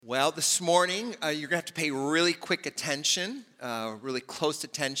Well, this morning, you're going to have to pay really quick attention, really close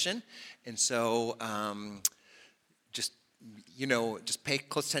attention. And so just pay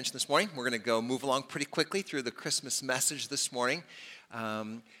close attention this morning. We're going to move along pretty quickly through the Christmas message this morning.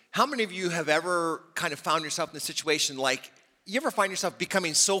 How many of you have ever kind of found yourself in a situation like, you ever find yourself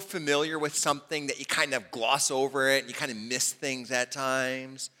becoming so familiar with something that you kind of gloss over it and you kind of miss things at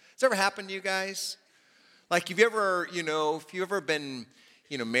times? Has it ever happened to you guys? Like, if you've ever been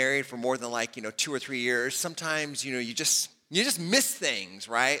married for more than 2 or 3 years, sometimes, you just miss things,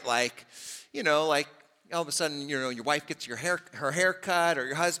 right? Like all of a sudden, your wife gets her hair cut, or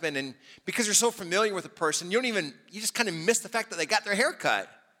your husband, and because you're so familiar with a person, you just kind of miss the fact that they got their hair cut.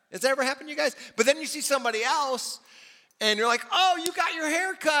 Has that ever happened to you guys? But then you see somebody else, and you're like, oh, you got your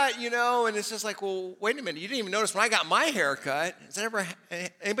hair cut, and it's just like, well, wait a minute, you didn't even notice when I got my hair cut. Has that ever,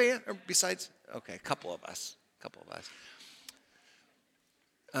 anybody besides, okay, a couple of us.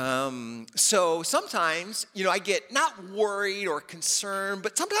 So sometimes, I get not worried or concerned,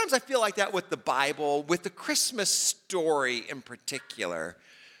 but sometimes I feel like that with the Bible, with the Christmas story in particular.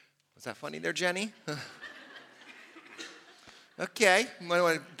 Was that funny there, Jenny? Okay, you might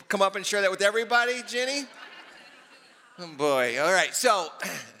want to come up and share that with everybody, Jenny? Oh boy, all right, so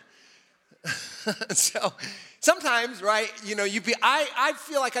sometimes, right, I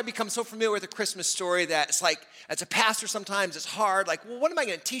feel like I become so familiar with the Christmas story that it's like, as a pastor, sometimes it's hard. Like, well, what am I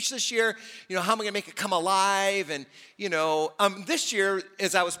going to teach this year? How am I going to make it come alive? And, this year,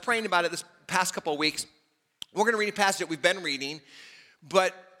 as I was praying about it this past couple of weeks, we're going to read a passage that we've been reading,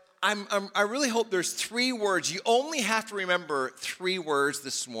 but I really hope there's 3 words. You only have to remember 3 words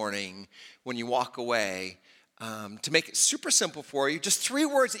this morning when you walk away. To make it super simple for you, just 3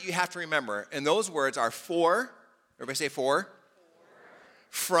 words that you have to remember. And those words are for, everybody say for,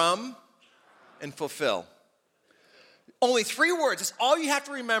 from, and fulfill. Only 3 words. That's all you have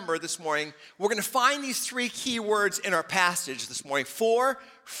to remember this morning. We're going to find these 3 key words in our passage this morning. For,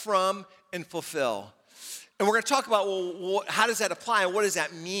 from, and fulfill. And we're going to talk about, well, how does that apply and what does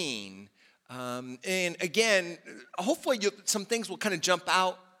that mean? And again, hopefully some things will kind of jump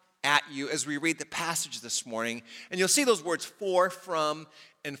out at you as we read the passage this morning. And you'll see those words for, from,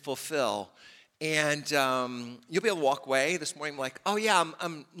 and fulfill. And you'll be able to walk away this morning like, oh yeah,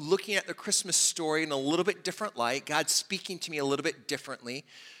 I'm looking at the Christmas story in a little bit different light. God's speaking to me a little bit differently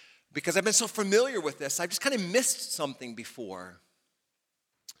because I've been so familiar with this. I've just kind of missed something before.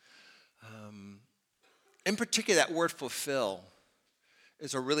 In particular, that word fulfill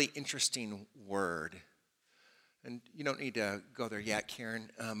is a really interesting word. And you don't need to go there yet,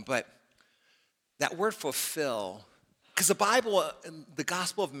 Karen, but that word fulfill, because the Bible, the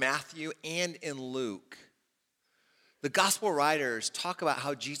Gospel of Matthew and in Luke, the Gospel writers talk about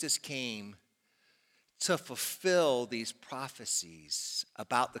how Jesus came to fulfill these prophecies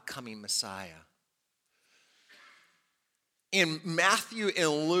about the coming Messiah. In Matthew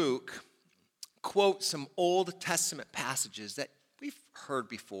and Luke, quote some Old Testament passages that we've heard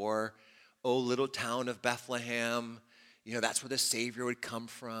before. Oh, little town of Bethlehem, that's where the Savior would come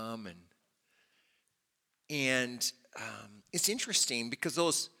from. And it's interesting because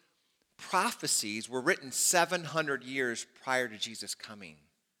those prophecies were written 700 years prior to Jesus coming.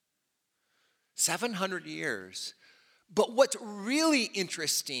 700 years. But what's really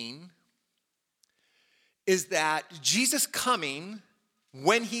interesting is that Jesus coming,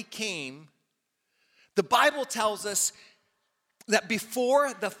 when he came, the Bible tells us that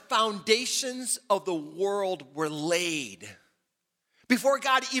before the foundations of the world were laid, before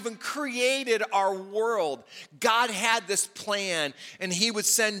God even created our world, God had this plan, and he would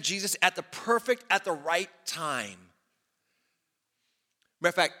send Jesus at the right time. Matter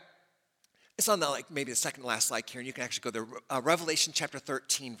of fact, it's on maybe the second to last slide, Karen. You can actually go to Revelation chapter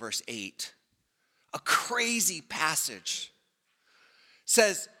 13, verse 8. A crazy passage.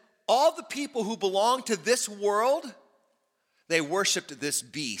 Says, all the people who belong to this world, they worshiped this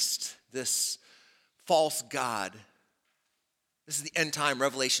beast, this false god. This is the end time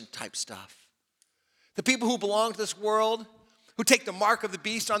Revelation type stuff. The people who belong to this world, who take the mark of the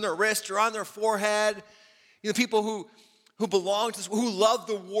beast on their wrist or on their forehead, people who belong to this, who love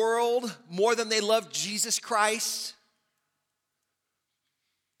the world more than they love Jesus Christ,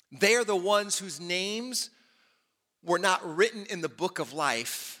 they are the ones whose names were not written in the book of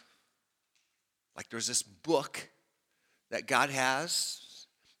life. Like there's this book that God has.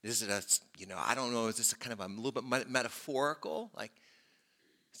 Is it I don't know, is this kind of a little bit metaphorical? Like,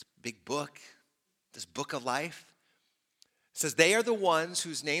 it's a big book, this book of life. It says, they are the ones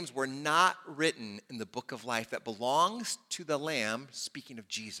whose names were not written in the book of life that belongs to the Lamb, speaking of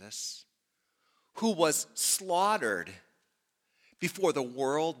Jesus, who was slaughtered before the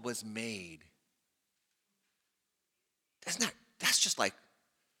world was made. That's just like,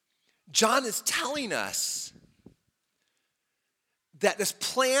 John is telling us that this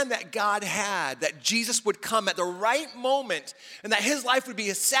plan that God had, that Jesus would come at the right moment and that his life would be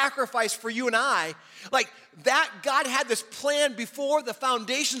a sacrifice for you and I, like that God had this plan before the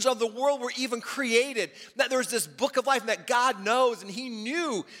foundations of the world were even created, that there's this book of life that God knows and he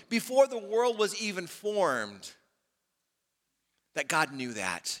knew before the world was even formed, that God knew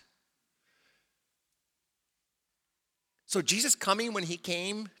that. So Jesus coming when he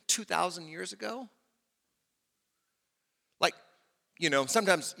came 2,000 years ago, like,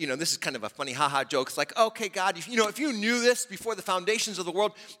 sometimes, this is kind of a funny ha-ha joke. It's like, okay, God, if you knew this before the foundations of the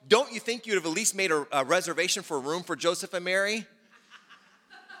world, don't you think you'd have at least made a reservation for a room for Joseph and Mary?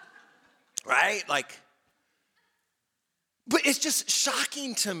 Right? Like, but it's just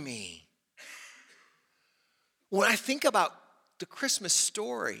shocking to me when I think about the Christmas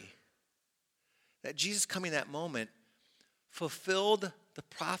story that Jesus coming that moment fulfilled the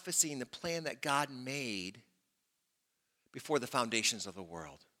prophecy and the plan that God made before the foundations of the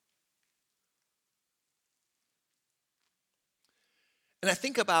world. And I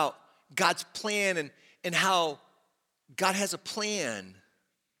think about God's plan and how God has a plan.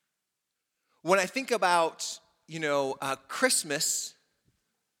 When I think about, Christmas,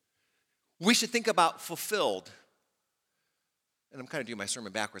 we should think about fulfilled. And I'm kind of doing my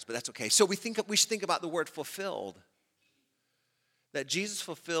sermon backwards, but that's okay. So we should think about the word fulfilled. That Jesus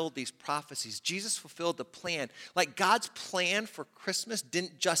fulfilled these prophecies. Jesus fulfilled the plan. Like God's plan for Christmas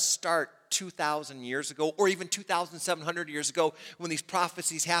didn't just start 2,000 years ago or even 2,700 years ago when these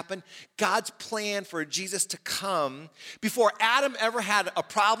prophecies happened. God's plan for Jesus to come, before Adam ever had a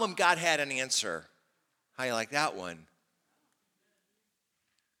problem, God had an answer. How you like that one?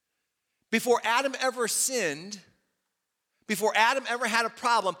 Before Adam ever sinned, before Adam ever had a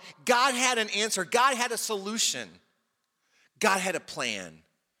problem, God had an answer. God had a solution. God had a plan.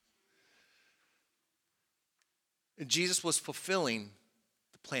 And Jesus was fulfilling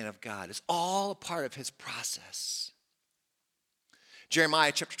the plan of God. It's all a part of his process.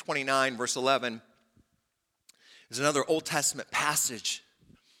 Jeremiah chapter 29, verse 11 is another Old Testament passage.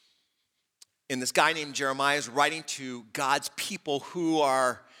 And this guy named Jeremiah is writing to God's people who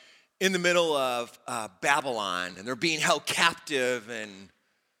are in the middle of Babylon, and they're being held captive, and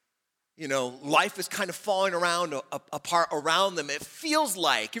life is kind of falling apart around them. It feels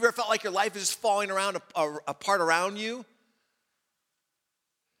like, you ever felt like your life is just falling apart around you?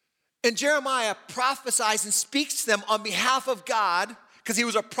 And Jeremiah prophesies and speaks to them on behalf of God, because he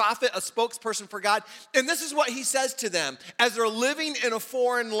was a prophet, a spokesperson for God. And this is what he says to them. As they're living in a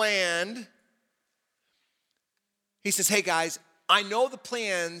foreign land, he says, hey guys, I know the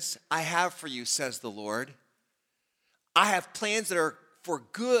plans I have for you, says the Lord. I have plans that are for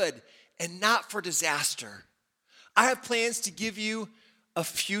good and not for disaster. I have plans to give you a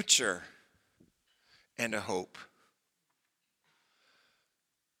future and a hope.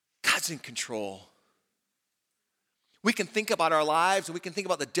 God's in control. We can think about our lives, and we can think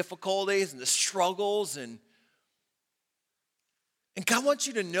about the difficulties and the struggles, and God wants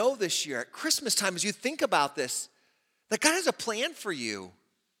you to know this year at Christmas time, as you think about this, that God has a plan for you.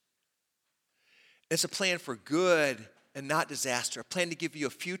 It's a plan for good and not disaster, a plan to give you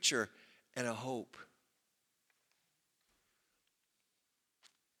a future and a hope.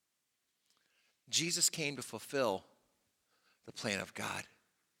 Jesus came to fulfill the plan of God.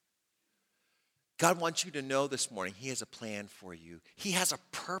 God wants you to know this morning, he has a plan for you. He has a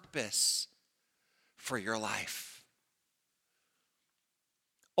purpose for your life.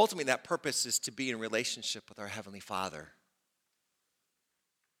 Ultimately, that purpose is to be in relationship with our Heavenly Father.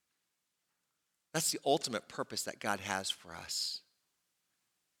 That's the ultimate purpose that God has for us.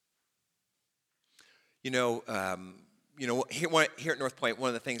 Here at North Point, one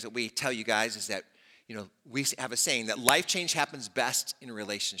of the things that we tell you guys is that, we have a saying that life change happens best in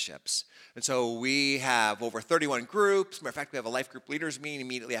relationships. And so we have over 31 groups. Matter of fact, we have a life group leaders meeting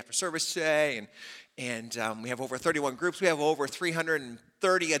immediately after service today. And we have over 31 groups. We have over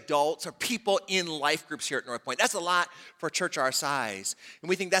 330 adults or people in life groups here at North Point. That's a lot for a church our size. And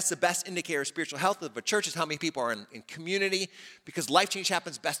we think that's the best indicator of spiritual health of a church, is how many people are in community, because life change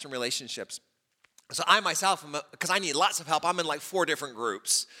happens best in relationships. So I myself, because I need lots of help, I'm in like 4 different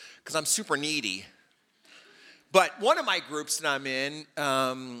groups because I'm super needy. But one of my groups that I'm in,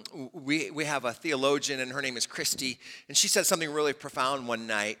 we have a theologian, and her name is Christy, and she said something really profound one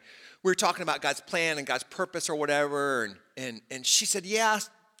night. We were talking about God's plan and God's purpose or whatever, and she said, yeah,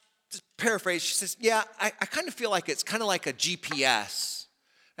 just paraphrase, she says, yeah, I kind of feel like it's kind of like a GPS.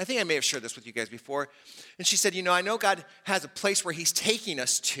 I think I may have shared this with you guys before. And she said, I know God has a place where he's taking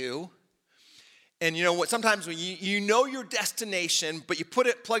us to. And you know what? Sometimes when you know your destination, but you plug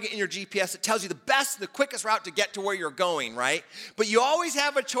it in your GPS, it tells you the quickest route to get to where you're going, right? But you always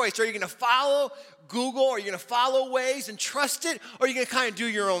have a choice. Are you going to follow Google? Or are you going to follow Waze and trust it? Or are you going to kind of do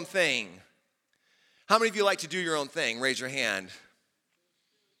your own thing? How many of you like to do your own thing? Raise your hand.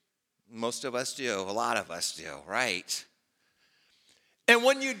 Most of us do. A lot of us do, right? And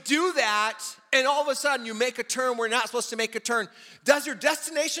when you do that, and all of a sudden you make a turn where you're not supposed to make a turn, does your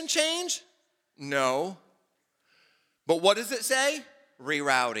destination change? No. But what does it say?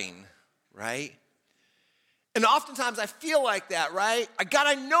 Rerouting, right? And oftentimes I feel like that, right? God,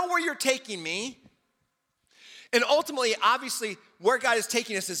 I know where you're taking me. And ultimately, obviously, where God is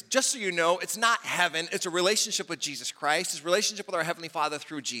taking us is, just so you know, it's not heaven. It's a relationship with Jesus Christ. It's a relationship with our Heavenly Father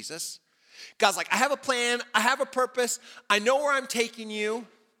through Jesus. God's like, I have a plan. I have a purpose. I know where I'm taking you.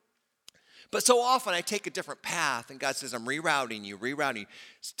 But so often I take a different path, and God says, I'm rerouting you.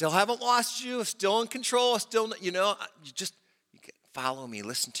 Still haven't lost you. Still in control. Still, you follow me.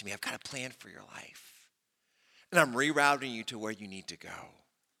 Listen to me. I've got a plan for your life. And I'm rerouting you to where you need to go.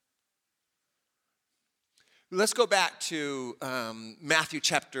 Let's go back to Matthew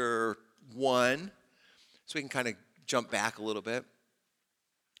chapter 1, so we can kind of jump back a little bit.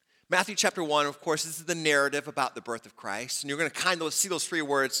 Matthew chapter 1, of course, this is the narrative about the birth of Christ. And you're going to kind of see those three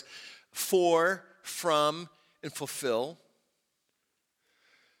words, for, from, and fulfill.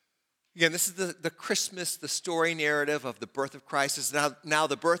 Again, this is the Christmas, the story narrative of the birth of Christ. Is now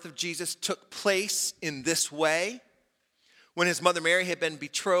the birth of Jesus took place in this way. When his mother Mary had been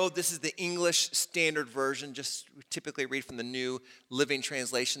betrothed, this is the English Standard Version. We typically read from the New Living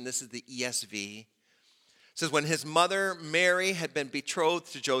Translation. This is the ESV. It says, when his mother Mary had been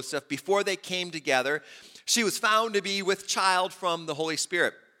betrothed to Joseph, before they came together, she was found to be with child from the Holy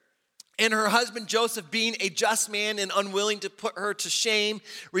Spirit. And her husband Joseph, being a just man and unwilling to put her to shame,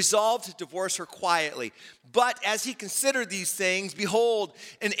 resolved to divorce her quietly. But as he considered these things, behold,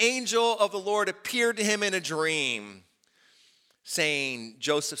 an angel of the Lord appeared to him in a dream, saying,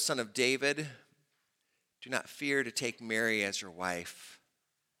 Joseph, son of David, do not fear to take Mary as your wife,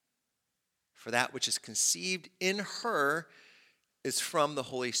 for that which is conceived in her is from the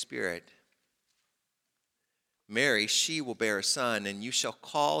Holy Spirit. Mary, she will bear a son, and you shall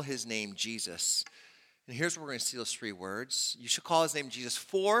call his name Jesus. And here's where we're going to see those three words. You shall call his name Jesus,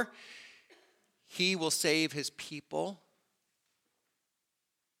 for he will save his people.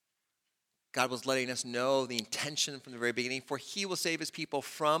 God was letting us know the intention from the very beginning, for he will save his people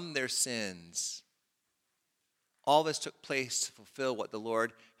from their sins. All this took place to fulfill what the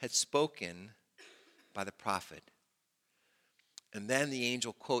Lord had spoken by the prophet. And then the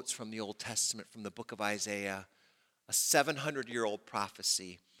angel quotes from the Old Testament, from the book of Isaiah, a 700-year-old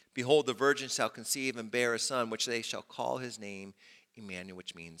prophecy. Behold, the virgin shall conceive and bear a son, which they shall call his name Emmanuel,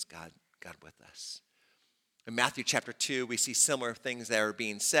 which means God with us. In Matthew chapter 2, we see similar things that are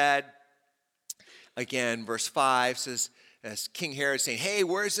being said. Again, verse 5 says, as King Herod saying, hey,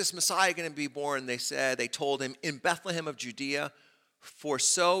 where is this Messiah going to be born? They told him, in Bethlehem of Judea, for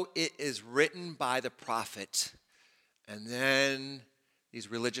so it is written by the prophet. And then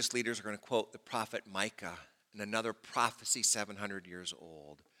these religious leaders are going to quote the prophet Micah and another prophecy 700 years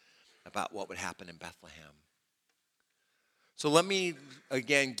old about what would happen in Bethlehem. So let me,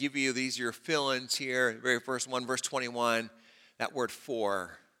 again, give you these your fill-ins here. Very first one, verse 21, that word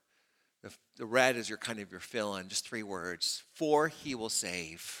for. The red is your kind of your fill-in, just three words. For he will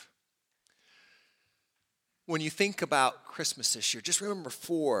save. When you think about Christmas this year, just remember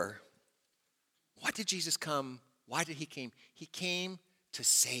for. Why did Jesus come? Why did he came? He came to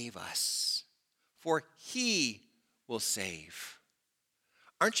save us. For he will save.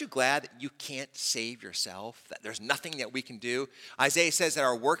 Aren't you glad that you can't save yourself? That there's nothing that we can do? Isaiah says that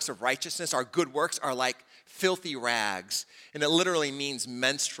our works of righteousness, our good works, are like filthy rags. And it literally means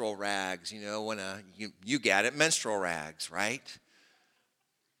menstrual rags. You know, when you get it, menstrual rags, right?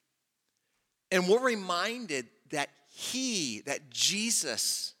 And we're reminded that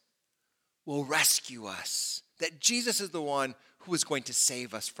Jesus will rescue us. That Jesus is the one who is going to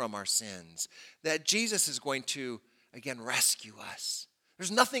save us from our sins. That Jesus is going to, again, rescue us.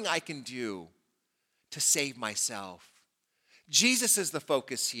 There's nothing I can do to save myself. Jesus is the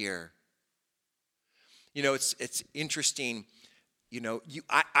focus here. You know, it's interesting. You know,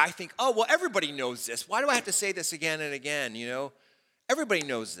 I think, oh, well, everybody knows this. Why do I have to say this again and again? You know, everybody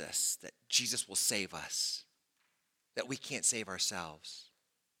knows this, that Jesus will save us, that we can't save ourselves.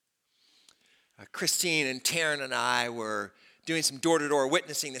 Christine and Taryn and I were doing some door-to-door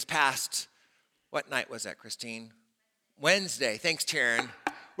witnessing this past, what night was that, Christine? Wednesday. Thanks, Taryn.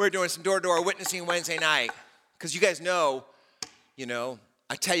 we're doing some door-to-door witnessing Wednesday night. Because you guys know,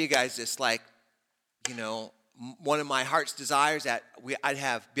 I tell you guys this, one of my heart's desires that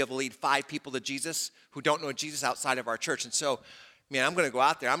I'd be able to lead 5 people to Jesus who don't know Jesus outside of our church. And so, man, I'm going to go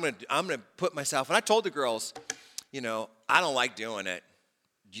out there. I'm going to put myself, and I told the girls, I don't like doing it.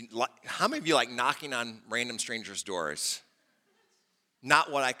 How many of you like knocking on random strangers' doors?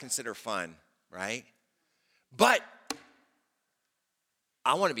 Not what I consider fun, right? But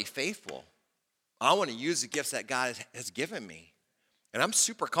I want to be faithful. I want to use the gifts that God has given me. And I'm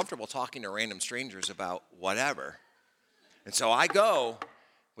super comfortable talking to random strangers about whatever. And so I go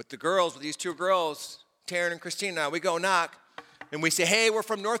with the girls, with these 2 girls, Taryn and Christina, we go knock. And we say, hey, we're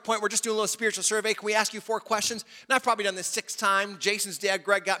from North Point. We're just doing a little spiritual survey. Can we ask you 4 questions? And I've probably done this 6 times. Jason's dad,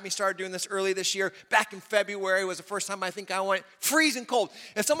 Greg, got me started doing this early this year. Back in February was the first time I think I went freezing cold.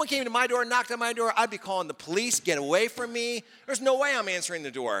 If someone came to my door and knocked on my door, I'd be calling the police, get away from me. There's no way I'm answering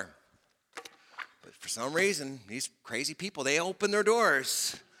the door. But for some reason, these crazy people, they open their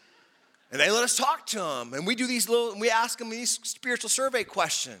doors. And they let us talk to them. And we do we ask them these spiritual survey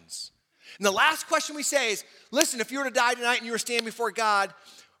questions. And the last question we say is, listen, if you were to die tonight and you were standing before God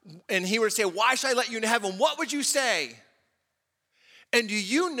and he were to say, why should I let you into heaven? What would you say? And do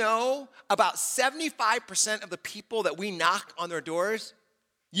you know about 75% of the people that we knock on their doors,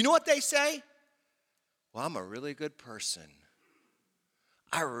 you know what they say? Well, I'm a really good person.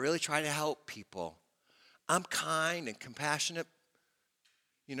 I really try to help people. I'm kind and compassionate.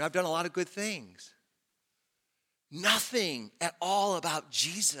 I've done a lot of good things. Nothing at all about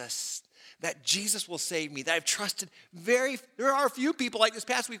Jesus. That Jesus will save me, that I've trusted. There are a few people, like this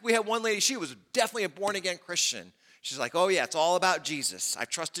past week, we had one lady, she was definitely a born-again Christian. She's like, oh yeah, it's all about Jesus. I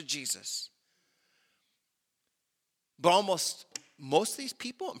trusted Jesus. But most of these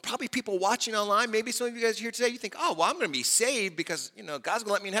people, and probably people watching online, maybe some of you guys are here today, you think, oh, well, I'm going to be saved because, God's going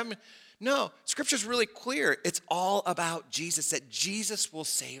to let me in heaven. No, Scripture's really clear. It's all about Jesus, that Jesus will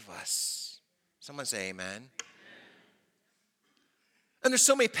save us. Someone say amen. And there's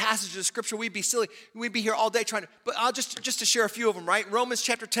so many passages of Scripture, we'd be silly. We'd be here all day trying to, but I'll just to share a few of them, right? Romans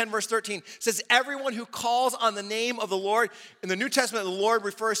chapter 10, verse 13 says, everyone who calls on the name of the Lord, in the New Testament, the Lord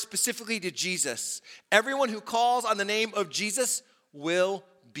refers specifically to Jesus. Everyone who calls on the name of Jesus will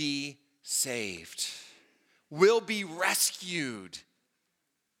be saved, will be rescued.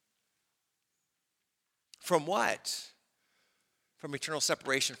 From what? From eternal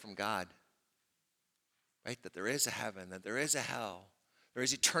separation from God. Right? That there is a heaven, that there is a hell. There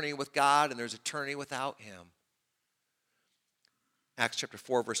is eternity with God and there's eternity without him. Acts chapter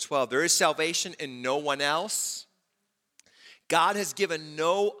 4, verse 12. There is salvation in no one else. God has given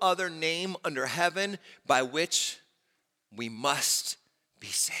no other name under heaven by which we must be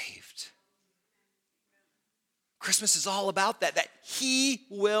saved. Christmas is all about that he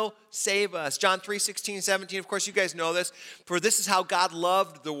will save us. John 3, 16, 17, of course you guys know this. For this is how God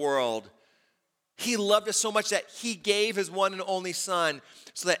loved the world. He loved us so much that he gave his one and only Son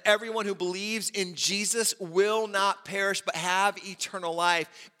so that everyone who believes in Jesus will not perish but have eternal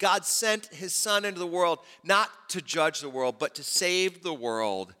life. God sent his Son into the world not to judge the world but to save the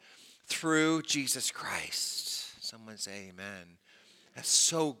world through Jesus Christ. Someone say amen. That's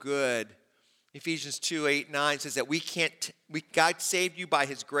so good. Ephesians 2, 8, 9 says that God saved you by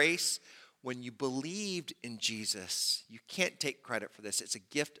his grace when you believed in Jesus. You can't take credit for this. It's a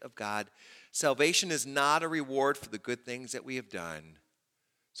gift of God. Salvation is not a reward for the good things that we have done,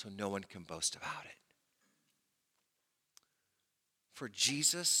 so no one can boast about it. For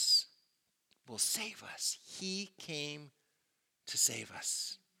Jesus will save us. He came to save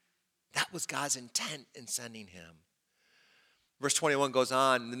us. That was God's intent in sending him. Verse 21 goes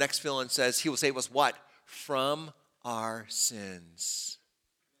on. The next fill-in says, he will save us what? From our sins.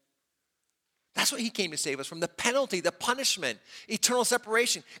 That's what he came to save us from, the penalty, the punishment, eternal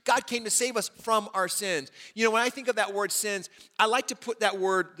separation. God came to save us from our sins. When I think of that word sins, I like to put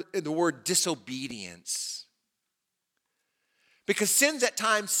the word disobedience. Because sins at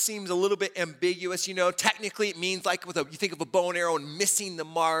times seems a little bit ambiguous. Technically it means like you think of a bow and arrow and missing the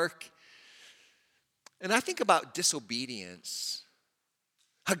mark. And I think about disobedience.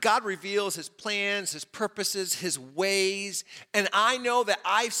 How God reveals his plans, his purposes, his ways. And I know that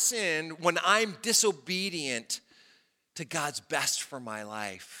I've sinned when I'm disobedient to God's best for my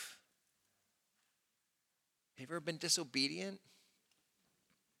life. Have you ever been disobedient?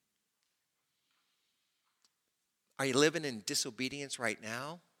 Are you living in disobedience right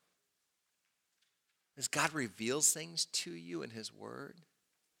now? As God reveals things to you in his word?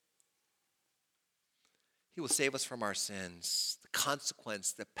 He will save us from our sins, the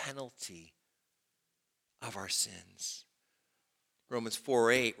consequence, the penalty of our sins. Romans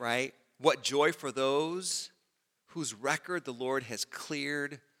 4:8, right? What joy for those whose record the Lord has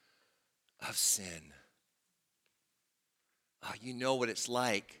cleared of sin. Oh, you know what it's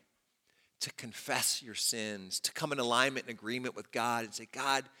like to confess your sins, to come in alignment and agreement with God and say,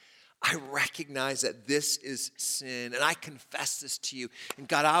 God, I recognize that this is sin, and I confess this to you. And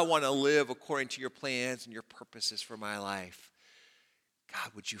God, I want to live according to your plans and your purposes for my life.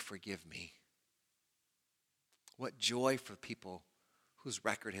 God, would you forgive me? What joy for people whose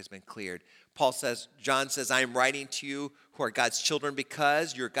record has been cleared. John says, I am writing to you who are God's children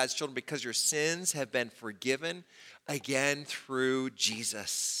because you're God's children because your sins have been forgiven again through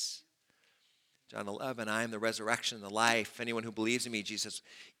Jesus. John 11, I am the resurrection and the life. Anyone who believes in me, Jesus,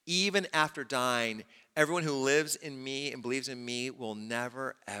 even after dying, everyone who lives in me and believes in me will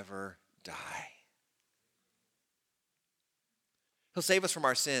never, ever die. He'll save us from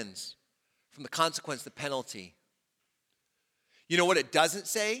our sins, from the consequence, the penalty. You know what it doesn't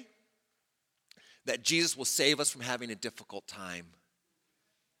say? That Jesus will save us from having a difficult time.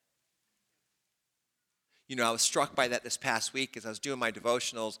 You know, I was struck by that this past week as I was doing my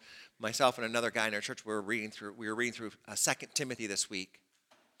devotionals. Myself and another guy in our church, we were reading through 2 Timothy this week.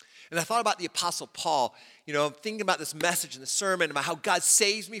 And I thought about the Apostle Paul, thinking about this message in the sermon about how God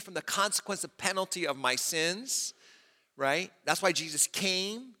saves me from the consequence, the penalty of my sins, right? That's why Jesus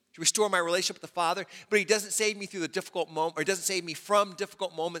came, to restore my relationship with the Father, but he doesn't save me through the difficult moment, or he doesn't save me from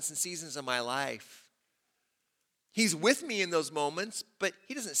difficult moments and seasons of my life. He's with me in those moments, but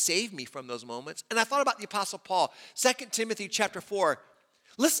he doesn't save me from those moments. And I thought about the Apostle Paul, 2 Timothy chapter 4.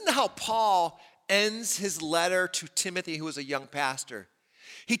 Listen to how Paul ends his letter to Timothy, who was a young pastor.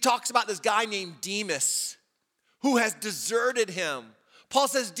 He talks about this guy named Demas, who has deserted him. Paul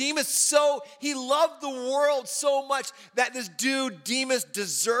says Demas, he loved the world so much that this dude, Demas,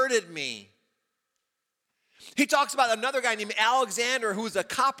 deserted me. He talks about another guy named Alexander, who's a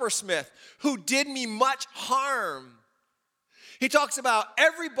coppersmith, who did me much harm. He talks about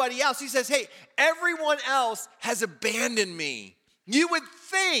everybody else. He says, hey, everyone else has abandoned me. You would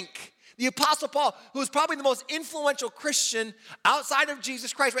think the Apostle Paul, who is probably the most influential Christian outside of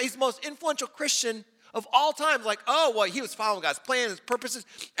Jesus Christ, right? He's the most influential Christian of all time. Like, he was following God's plan, his purposes.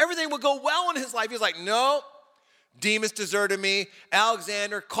 Everything would go well in his life. He was like, no, Demas deserted me.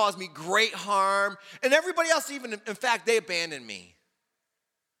 Alexander caused me great harm. And everybody else, even, in fact, they abandoned me.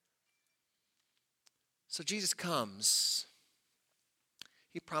 So Jesus comes.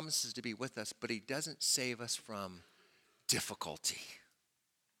 He promises to be with us, but he doesn't save us from difficulty.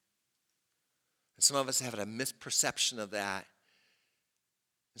 And some of us have a misperception of that.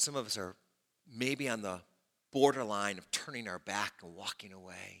 And some of us are maybe on the borderline of turning our back and walking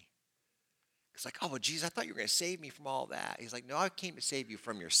away. It's like, Jesus, I thought you were going to save me from all that. He's like, no, I came to save you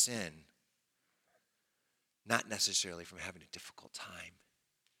from your sin, not necessarily from having a difficult time.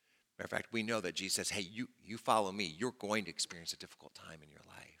 Matter of fact, we know that Jesus says, hey, you follow me. You're going to experience a difficult time in your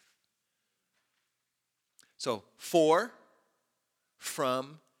life. So,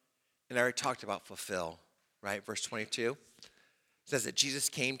 from, and I already talked about fulfill, right? Verse 22 says that Jesus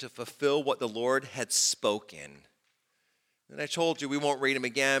came to fulfill what the Lord had spoken. And I told you we won't read them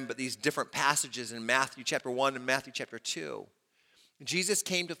again, but these different passages in Matthew chapter 1 and Matthew chapter 2. Jesus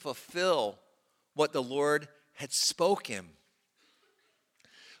came to fulfill what the Lord had spoken.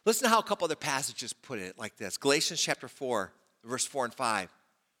 Listen to how a couple other passages put it like this. Galatians chapter 4, verse 4 and 5.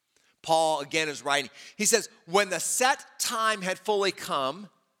 Paul again is writing. He says, when the set time had fully come,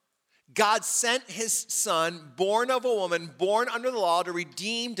 God sent his son, born of a woman, born under the law, to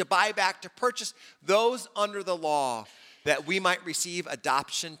redeem, to buy back, to purchase those under the law, that we might receive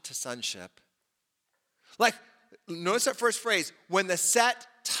adoption to sonship. Like, notice that first phrase, when the set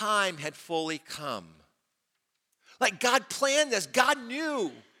time had fully come. Like, God planned this. God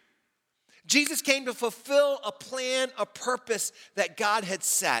knew. Jesus came to fulfill a plan, a purpose that God had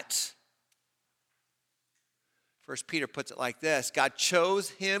set. 1 Peter puts it like this. God chose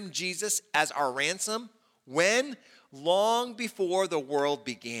him, Jesus, as our ransom when? Long before the world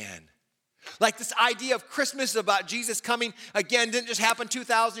began. Like this idea of Christmas about Jesus coming again didn't just happen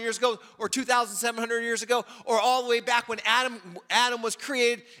 2,000 years ago or 2,700 years ago or all the way back when Adam was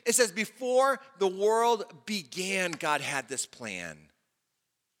created. It says before the world began, God had this plan.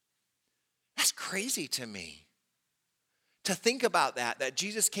 That's crazy to me. To think about that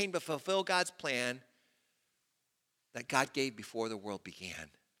Jesus came to fulfill God's plan that God gave before the world began.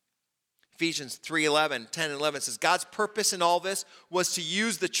 Ephesians 3:11, 10 and 11 says, God's purpose in all this was to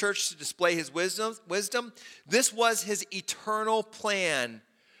use the church to display his wisdom. This was his eternal plan,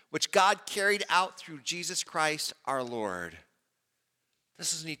 which God carried out through Jesus Christ our Lord.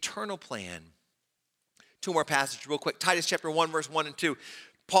 This is an eternal plan Two more passages real quick. Titus chapter 1, verse 1 and 2.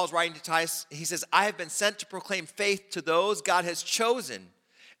 Paul's writing to Titus. He says, I have been sent to proclaim faith to those God has chosen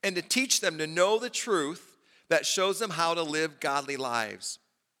and to teach them to know the truth that shows them how to live godly lives.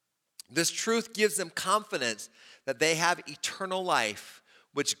 This truth gives them confidence that they have eternal life,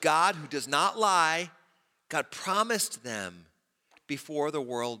 which God, who does not lie, God promised them before the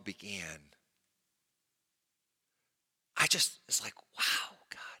world began. It's like, wow,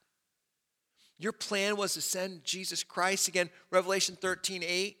 God. Your plan was to send Jesus Christ. Again, Revelation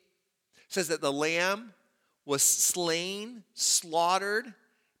 13:8 says that the Lamb was slain, slaughtered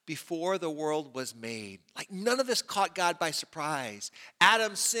before the world was made. Like none of this caught God by surprise.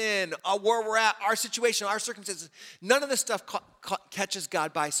 Adam's sin, where we're at, our situation, our circumstances, none of this stuff catches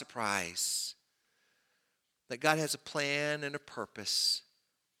God by surprise. That God has a plan and a purpose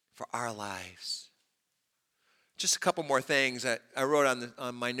for our lives. Just a couple more things that I wrote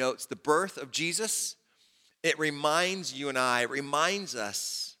on my notes. The birth of Jesus, it reminds you and I, it reminds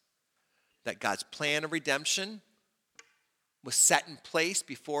us that God's plan of redemption was set in place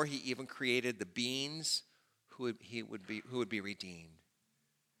before he even created the beings who would be redeemed.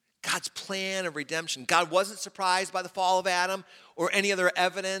 God's plan of redemption. God wasn't surprised by the fall of Adam or any other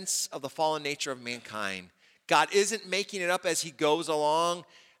evidence of the fallen nature of mankind. God isn't making it up as he goes along.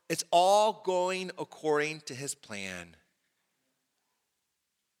 It's all going according to his plan.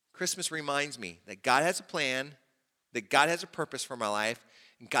 Christmas reminds me that God has a plan, that God has a purpose for my life,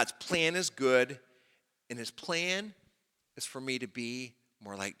 and God's plan is good, and his plan is for me to be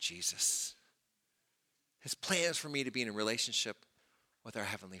more like Jesus. His plan is for me to be in a relationship with our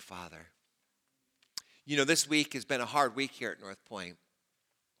Heavenly Father. You know, this week has been a hard week here at North Point.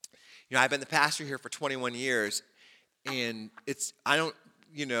 You know, I've been the pastor here for 21 years, and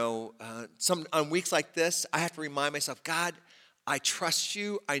on weeks like this, I have to remind myself, God, I trust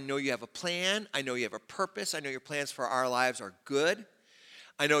you. I know you have a plan. I know you have a purpose. I know your plans for our lives are good.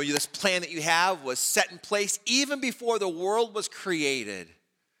 I know this plan that you have was set in place even before the world was created.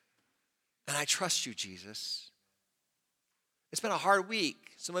 And I trust you, Jesus. It's been a hard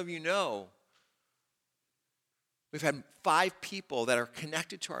week. Some of you know. We've had 5 people that are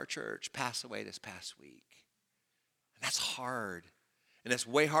connected to our church pass away this past week. And that's hard. And it's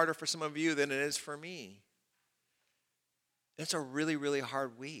way harder for some of you than it is for me. It's a really, really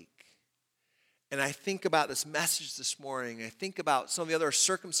hard week. And I think about this message this morning. I think about some of the other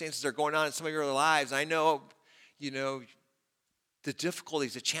circumstances that are going on in some of your lives. I know, the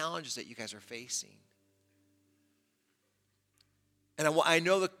difficulties, the challenges that you guys are facing. And I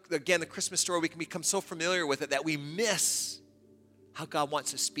know, again, the Christmas story, we can become so familiar with it that we miss how God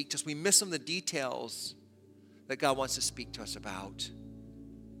wants to speak to us. We miss some of the details that God wants to speak to us about.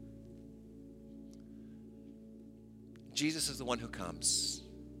 Jesus is the one who comes,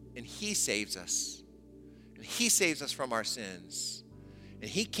 and he saves us. And he saves us from our sins. And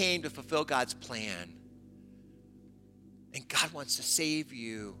he came to fulfill God's plan. And God wants to save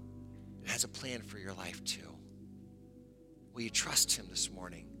you and has a plan for your life too. Will you trust him this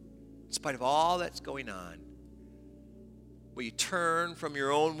morning? In spite of all that's going on, will you turn from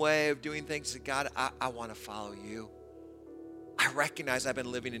your own way of doing things to God? I want to follow you. I recognize I've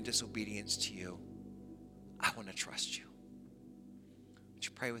been living in disobedience to you. I want to trust you. Would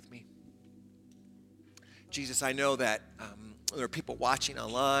you pray with me? Jesus, I know that there are people watching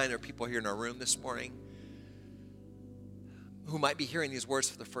online, there are people here in our room this morning who might be hearing these words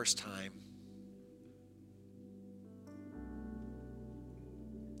for the first time.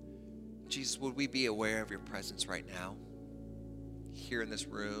 Jesus, would we be aware of your presence right now, here in this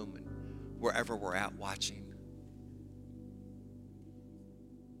room and wherever we're at watching?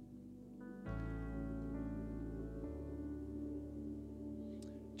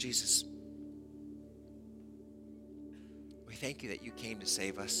 Jesus, we thank you that you came to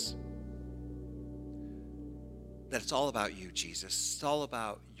save us. That it's all about you, Jesus. It's all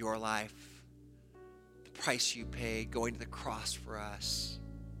about your life, the price you paid, going to the cross for us.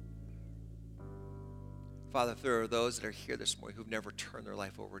 Father, if there are those that are here this morning who've never turned their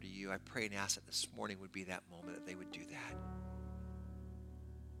life over to you, I pray and ask that this morning would be that moment that they would do that.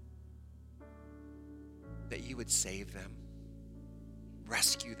 That you would save them,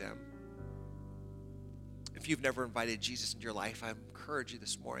 rescue them. If you've never invited Jesus into your life, I encourage you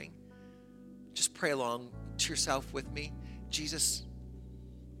this morning, just pray along to yourself with me. Jesus,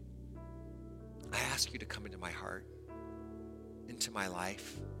 I ask you to come into my heart, into my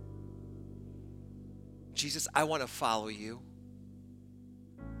life. Jesus, I want to follow you.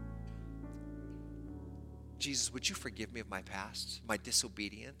 Jesus, would you forgive me of my past, my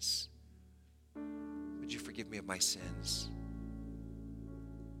disobedience? Would you forgive me of my sins?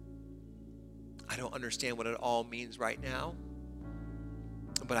 I don't understand what it all means right now,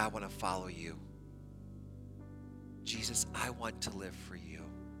 but I want to follow you. Jesus, I want to live for you.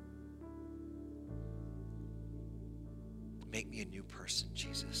 Make me a new person,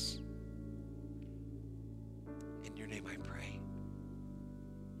 Jesus. In your name I pray.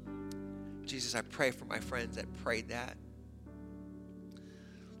 Jesus, I pray for my friends that prayed that,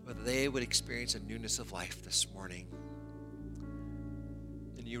 whether they would experience a newness of life this morning,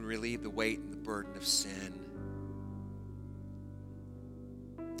 and you would relieve the weight and the burden of sin.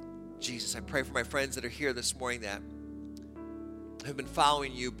 Jesus, I pray for my friends that are here this morning that have been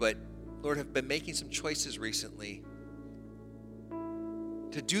following you, but Lord, have been making some choices recently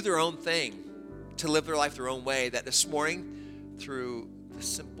to do their own thing, to live their life their own way, that this morning, through the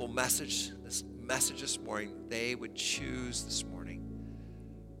simple message this morning, they would choose this morning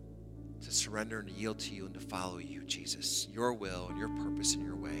to surrender and to yield to you and to follow you, Jesus, your will and your purpose and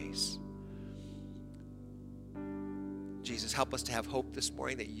your ways. Jesus, help us to have hope this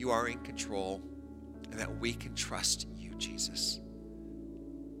morning that you are in control and that we can trust you, Jesus,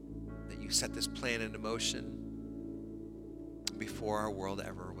 that you set this plan into motion before our world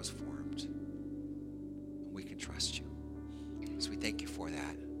ever was formed. We can trust you. So we thank you for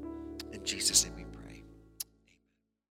that. In Jesus' name we pray.